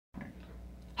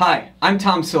Hi, I'm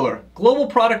Tom Siller, Global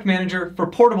Product Manager for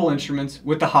Portable Instruments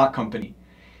with the Hach Company.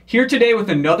 Here today with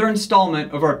another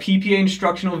installment of our PPA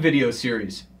instructional video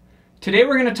series. Today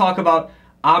we're going to talk about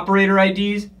operator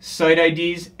IDs, site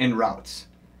IDs, and routes.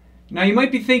 Now you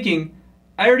might be thinking,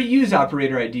 I already use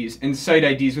operator IDs and site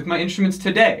IDs with my instruments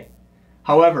today.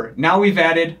 However, now we've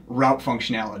added route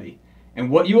functionality.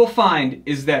 And what you will find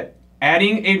is that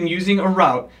adding and using a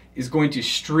route is going to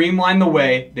streamline the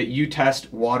way that you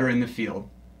test water in the field.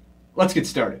 Let's get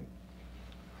started.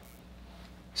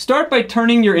 Start by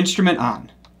turning your instrument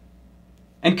on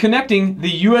and connecting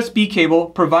the USB cable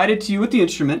provided to you with the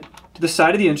instrument to the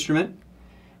side of the instrument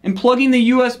and plugging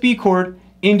the USB cord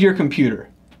into your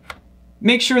computer.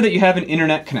 Make sure that you have an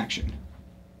internet connection.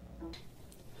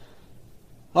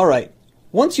 Alright,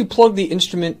 once you plug the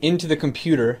instrument into the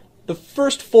computer, the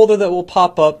first folder that will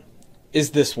pop up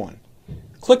is this one.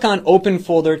 Click on Open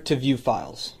Folder to view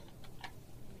files.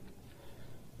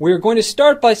 We are going to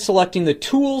start by selecting the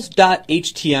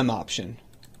tools.htm option.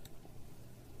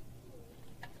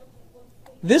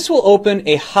 This will open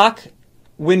a Hach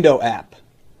window app.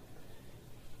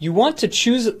 You want to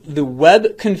choose the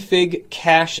web config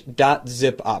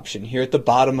cache.zip option here at the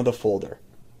bottom of the folder.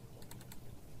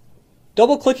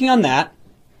 Double-clicking on that,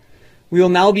 we will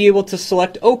now be able to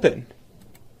select Open.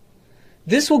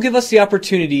 This will give us the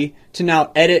opportunity to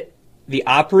now edit the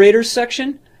operators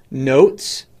section,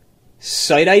 notes,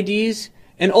 site IDs,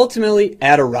 and ultimately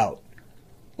add a route.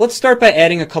 Let's start by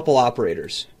adding a couple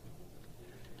operators.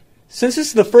 Since this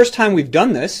is the first time we've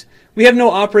done this, we have no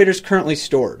operators currently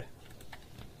stored.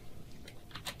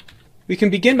 We can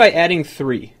begin by adding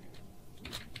 3.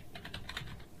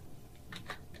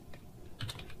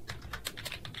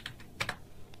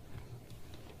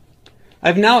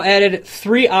 I've now added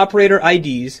 3 operator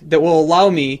IDs that will allow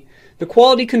me the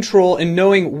quality control in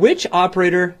knowing which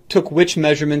operator took which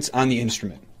measurements on the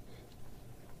instrument.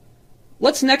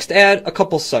 Let's next add a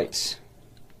couple sites.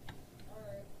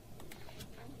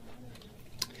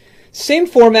 Same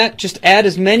format, just add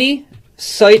as many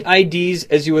site IDs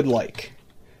as you would like.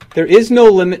 There is no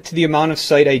limit to the amount of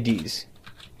site IDs.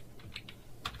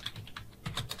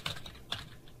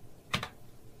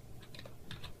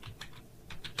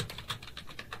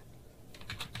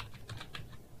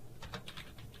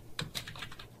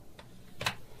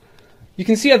 You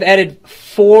can see I've added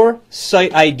 4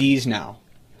 site IDs now.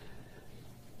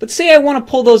 But say I want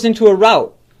to pull those into a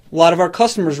route. A lot of our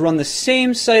customers run the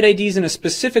same site IDs in a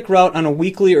specific route on a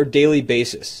weekly or daily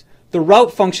basis. The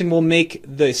route function will make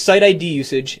the site ID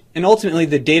usage and ultimately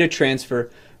the data transfer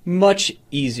much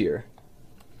easier.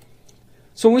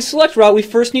 So when we select route, we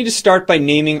first need to start by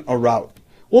naming a route.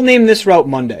 We'll name this route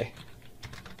Monday.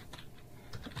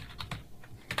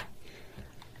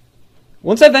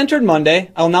 Once I've entered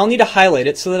Monday, I'll now need to highlight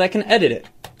it so that I can edit it.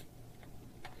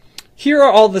 Here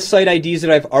are all the site IDs that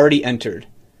I've already entered.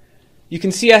 You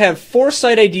can see I have 4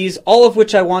 site IDs, all of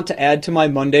which I want to add to my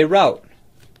Monday route.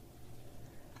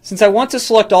 Since I want to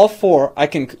select all 4, I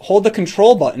can hold the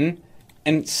Control button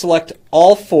and select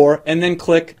all 4 and then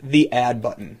click the Add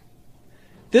button.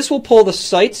 This will pull the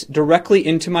sites directly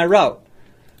into my route.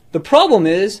 The problem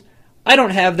is I don't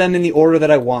have them in the order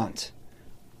that I want.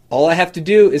 All I have to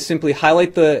do is simply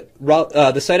highlight the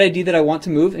site ID that I want to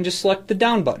move and just select the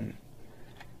down button.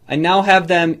 I now have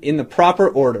them in the proper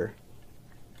order.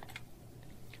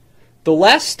 The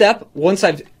last step, once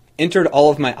I've entered all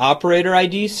of my operator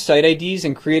IDs, site IDs,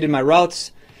 and created my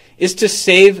routes, is to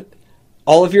save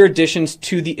all of your additions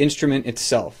to the instrument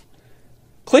itself.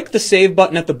 Click the Save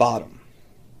button at the bottom.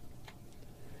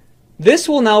 This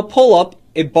will now pull up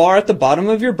a bar at the bottom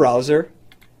of your browser,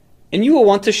 and you will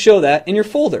want to show that in your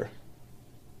folder.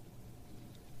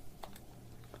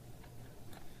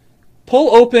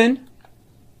 Pull open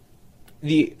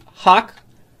the Hach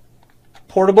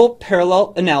Portable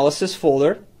Parallel Analysis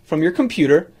folder from your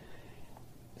computer,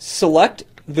 select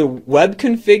the web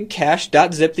config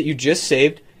cache.zip that you just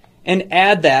saved, and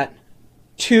add that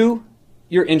to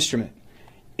your instrument.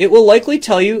 It will likely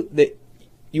tell you that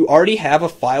you already have a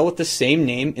file with the same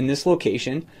name in this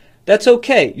location. That's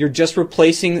okay, you're just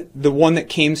replacing the one that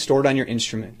came stored on your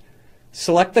instrument.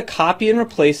 Select the copy and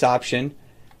replace option,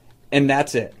 and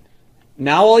that's it.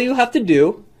 Now all you have to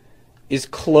do is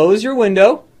close your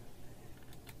window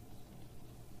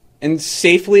and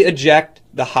safely eject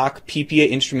the Hach PPA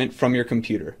instrument from your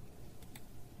computer.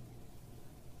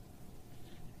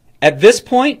 At this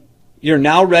point, you're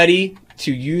now ready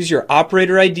to use your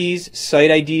operator IDs,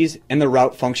 site IDs, and the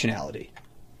route functionality.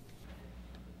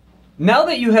 Now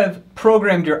that you have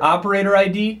programmed your operator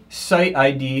ID, site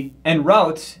ID, and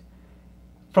routes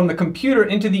from the computer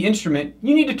into the instrument,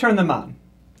 you need to turn them on.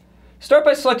 Start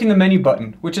by selecting the menu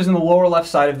button, which is in the lower left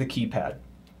side of the keypad.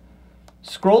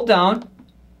 Scroll down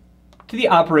to the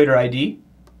operator ID,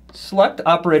 select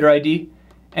operator ID,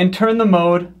 and turn the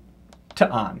mode to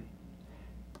on.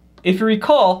 If you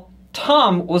recall,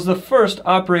 Tom was the first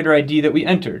operator ID that we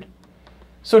entered.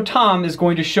 So Tom is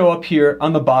going to show up here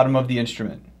on the bottom of the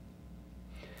instrument.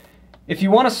 If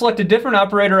you want to select a different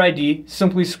operator ID,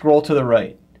 simply scroll to the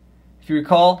right. If you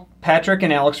recall, Patrick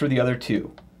and Alex were the other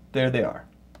two. There they are.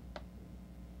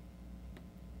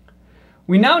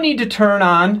 We now need to turn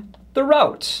on the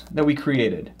routes that we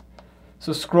created.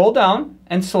 So scroll down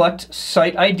and select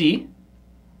Site ID.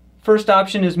 First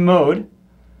option is Mode.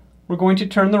 We're going to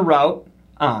turn the route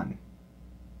on.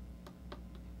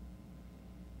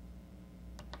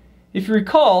 If you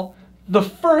recall, the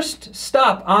first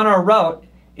stop on our route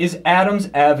is Adams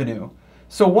Avenue.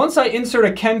 So once I insert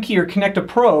a chem key or connect a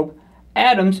probe,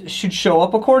 Adams should show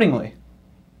up accordingly.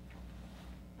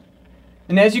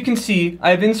 And as you can see,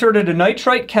 I have inserted a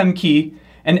nitrite chem key,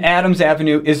 and Adams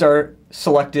Avenue is our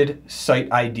selected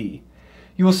site ID.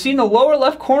 You will see in the lower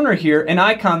left corner here an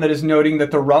icon that is noting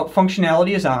that the route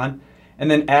functionality is on,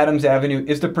 and then Adams Avenue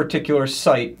is the particular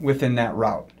site within that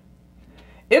route.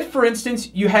 If, for instance,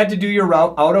 you had to do your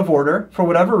route out of order for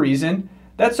whatever reason,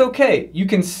 that's okay. You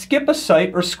can skip a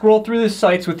site or scroll through the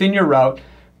sites within your route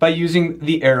by using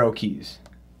the arrow keys.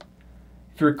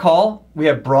 If you recall, we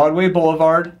have Broadway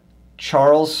Boulevard,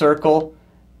 Charles Circle,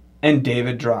 and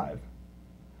David Drive.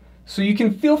 So you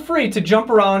can feel free to jump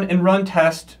around and run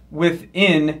tests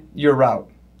within your route.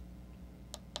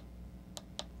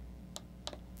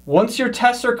 Once your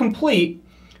tests are complete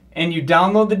and you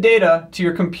download the data to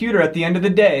your computer at the end of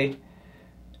the day,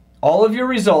 all of your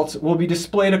results will be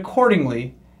displayed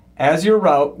accordingly as your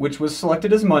route, which was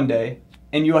selected as Monday,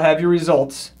 and you'll have your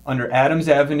results under Adams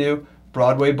Avenue,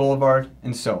 Broadway Boulevard,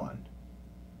 and so on.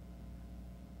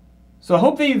 So I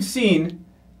hope that you've seen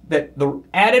that the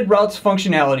added routes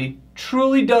functionality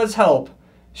truly does help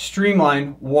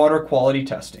streamline water quality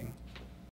testing.